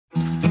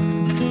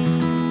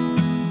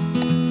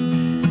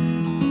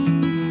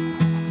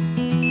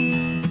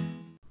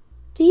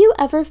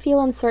ever feel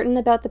uncertain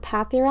about the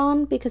path you're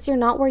on because you're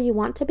not where you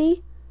want to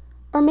be?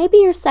 Or maybe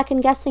you're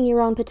second-guessing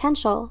your own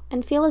potential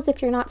and feel as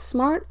if you're not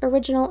smart,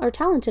 original, or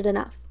talented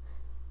enough.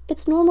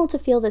 It's normal to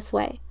feel this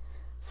way.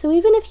 So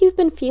even if you've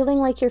been feeling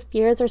like your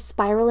fears are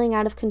spiraling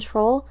out of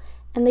control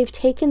and they've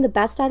taken the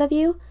best out of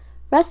you,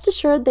 rest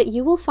assured that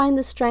you will find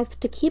the strength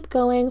to keep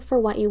going for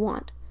what you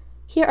want.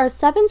 Here are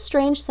 7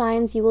 strange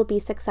signs you will be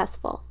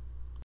successful.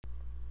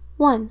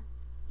 1.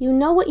 You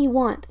know what you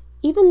want,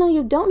 even though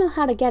you don't know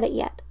how to get it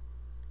yet.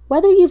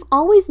 Whether you've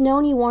always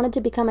known you wanted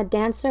to become a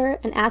dancer,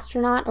 an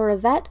astronaut, or a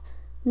vet,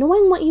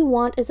 knowing what you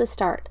want is a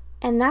start,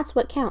 and that's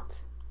what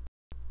counts.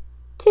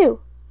 2.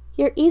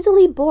 You're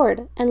easily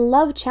bored and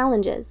love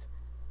challenges.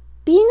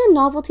 Being a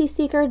novelty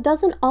seeker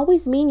doesn't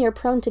always mean you're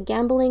prone to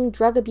gambling,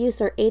 drug abuse,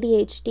 or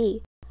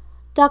ADHD.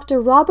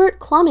 Dr. Robert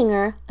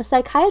Clominger, a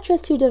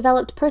psychiatrist who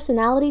developed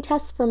personality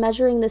tests for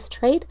measuring this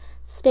trait,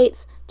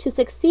 states, "To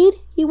succeed,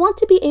 you want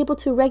to be able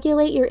to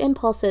regulate your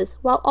impulses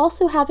while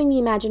also having the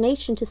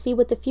imagination to see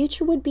what the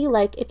future would be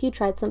like if you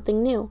tried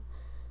something new."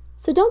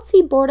 So don't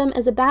see boredom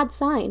as a bad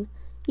sign.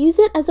 Use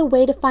it as a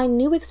way to find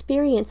new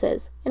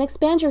experiences and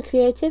expand your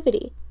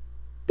creativity.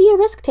 Be a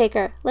risk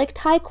taker like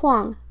Tai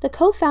Kwong, the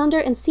co-founder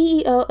and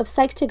CEO of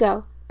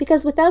Psych2Go,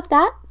 because without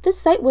that, this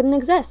site wouldn't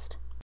exist.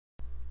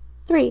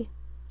 3.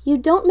 You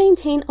don't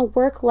maintain a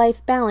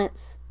work-life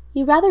balance.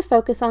 You rather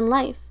focus on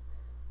life.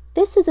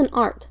 This is an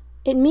art.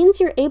 It means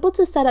you're able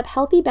to set up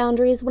healthy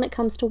boundaries when it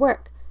comes to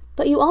work,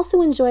 but you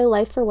also enjoy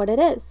life for what it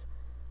is.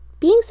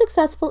 Being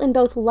successful in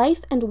both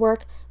life and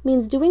work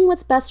means doing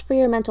what's best for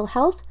your mental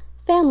health,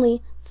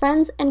 family,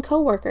 friends, and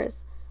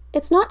co-workers.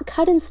 It's not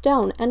cut in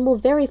stone and will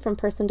vary from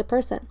person to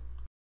person.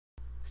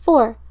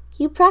 4.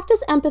 You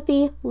practice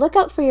empathy, look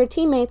out for your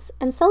teammates,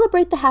 and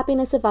celebrate the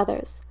happiness of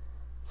others.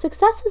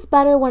 Success is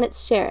better when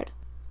it's shared.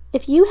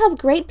 If you have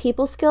great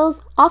people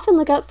skills, often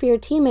look out for your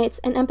teammates,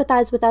 and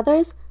empathize with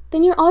others,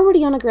 then you're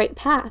already on a great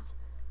path.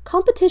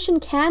 Competition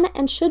can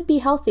and should be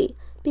healthy,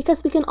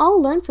 because we can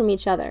all learn from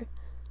each other.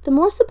 The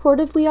more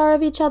supportive we are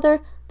of each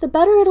other, the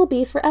better it'll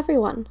be for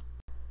everyone.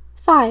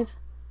 5.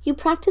 You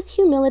practice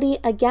humility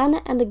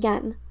again and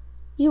again.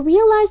 You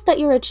realize that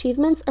your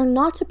achievements are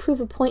not to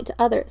prove a point to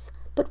others,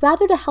 but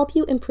rather to help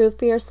you improve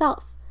for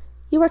yourself.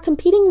 You are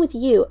competing with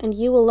you and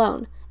you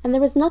alone, and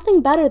there is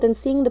nothing better than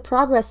seeing the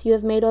progress you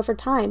have made over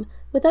time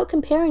without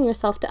comparing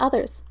yourself to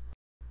others.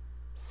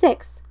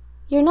 6.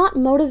 You're not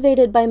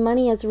motivated by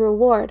money as a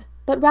reward,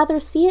 but rather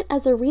see it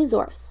as a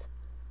resource.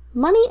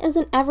 Money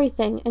isn't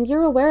everything, and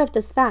you're aware of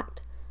this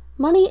fact.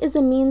 Money is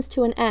a means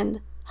to an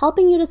end,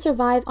 helping you to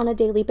survive on a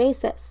daily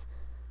basis.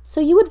 So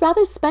you would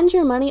rather spend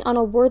your money on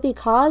a worthy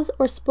cause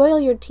or spoil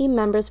your team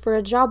members for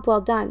a job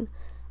well done.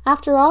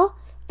 After all,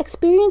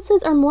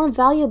 experiences are more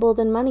valuable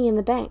than money in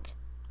the bank.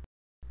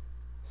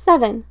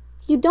 7.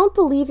 You don't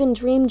believe in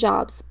dream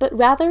jobs, but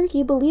rather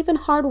you believe in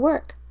hard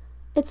work.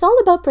 It's all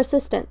about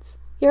persistence.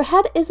 Your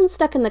head isn't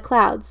stuck in the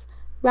clouds.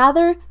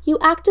 Rather, you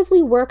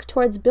actively work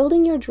towards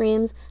building your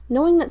dreams,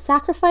 knowing that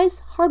sacrifice,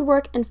 hard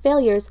work, and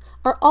failures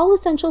are all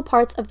essential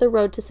parts of the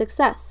road to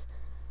success.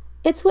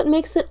 It's what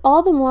makes it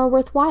all the more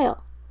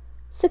worthwhile.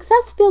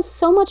 Success feels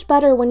so much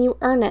better when you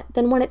earn it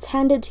than when it's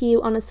handed to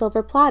you on a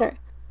silver platter.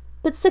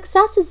 But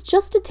success is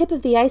just a tip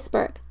of the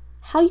iceberg.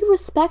 How you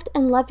respect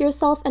and love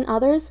yourself and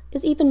others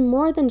is even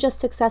more than just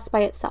success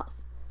by itself.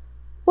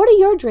 What are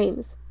your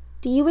dreams?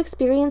 Do you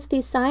experience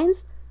these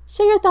signs?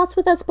 Share your thoughts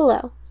with us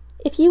below.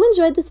 If you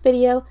enjoyed this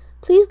video,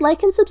 please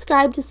like and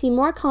subscribe to see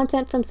more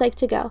content from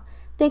Psych2Go.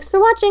 Thanks for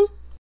watching!